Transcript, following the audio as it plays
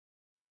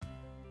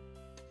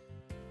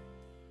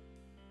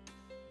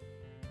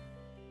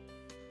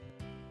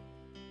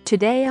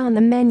Today on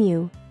the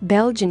menu,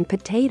 Belgian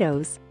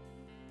potatoes.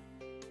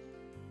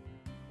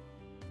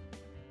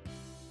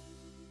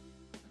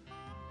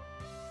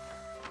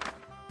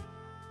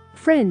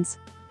 Friends,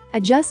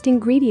 adjust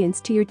ingredients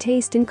to your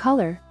taste and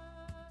color.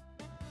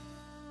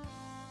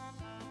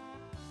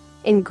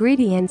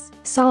 Ingredients: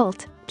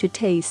 salt to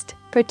taste,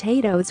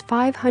 potatoes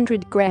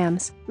 500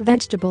 grams,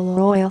 vegetable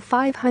oil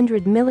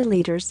 500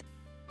 milliliters.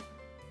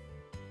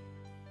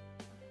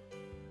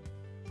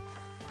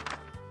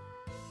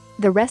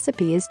 The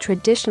recipe is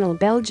traditional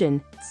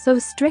Belgian, so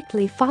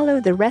strictly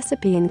follow the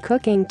recipe in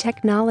cooking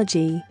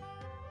technology.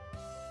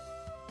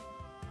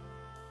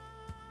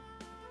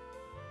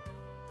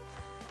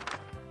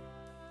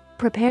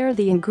 Prepare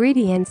the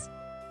ingredients.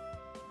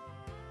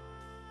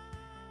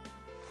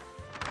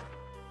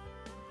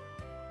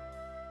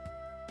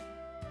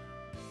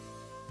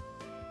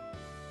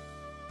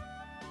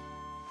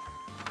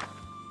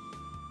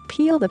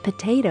 Peel the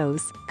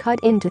potatoes, cut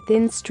into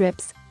thin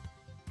strips.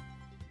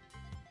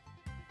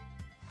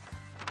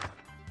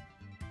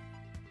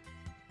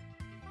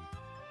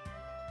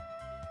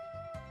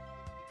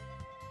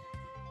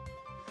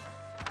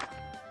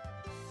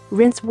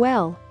 Rinse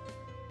well.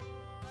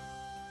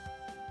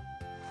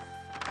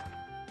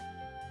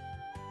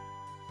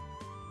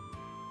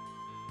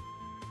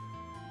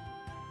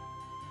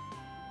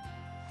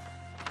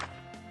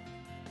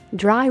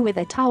 Dry with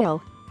a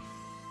towel.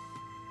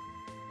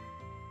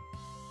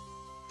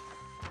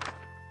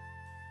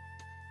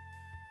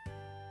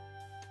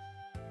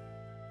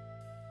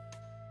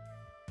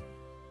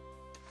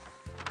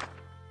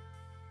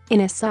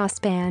 In a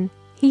saucepan,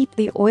 heat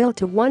the oil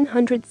to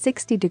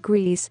 160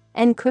 degrees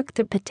and cook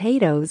the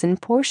potatoes in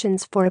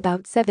portions for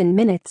about 7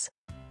 minutes.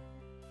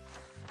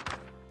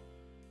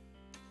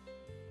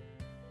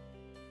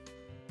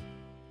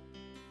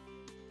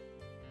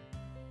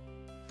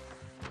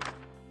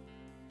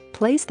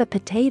 Place the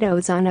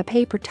potatoes on a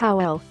paper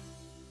towel.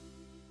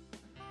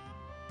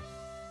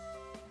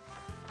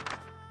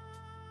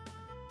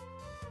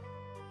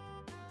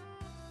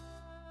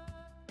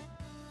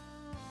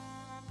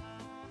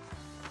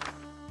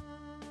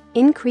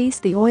 Increase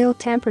the oil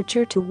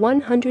temperature to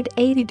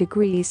 180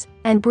 degrees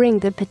and bring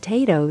the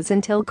potatoes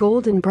until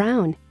golden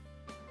brown.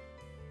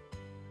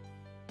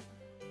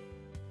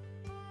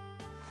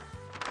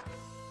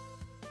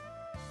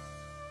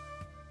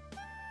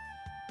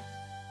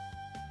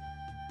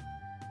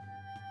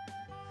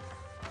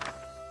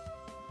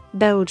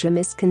 Belgium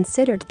is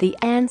considered the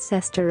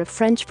ancestor of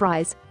French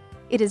fries.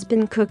 It has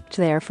been cooked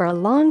there for a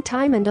long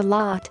time and a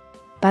lot,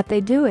 but they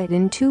do it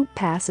in 2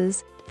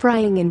 passes,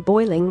 frying in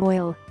boiling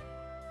oil.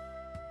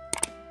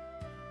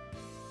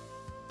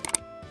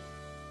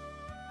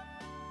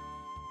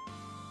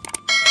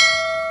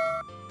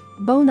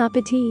 Bon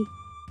appetit!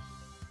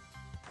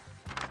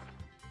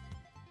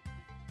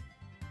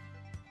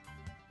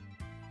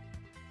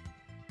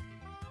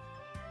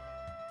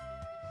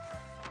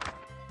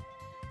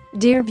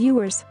 Dear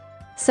viewers,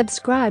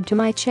 subscribe to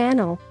my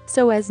channel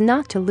so as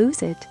not to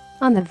lose it.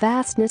 On the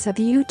vastness of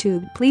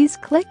YouTube, please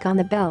click on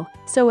the bell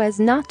so as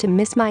not to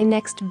miss my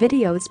next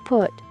videos.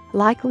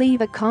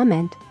 Leave a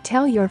comment,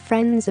 tell your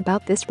friends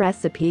about this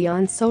recipe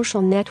on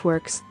social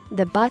networks.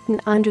 The button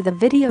under the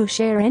video,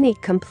 share any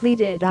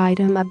completed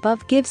item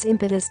above, gives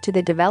impetus to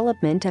the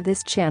development of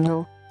this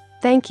channel.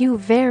 Thank you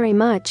very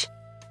much.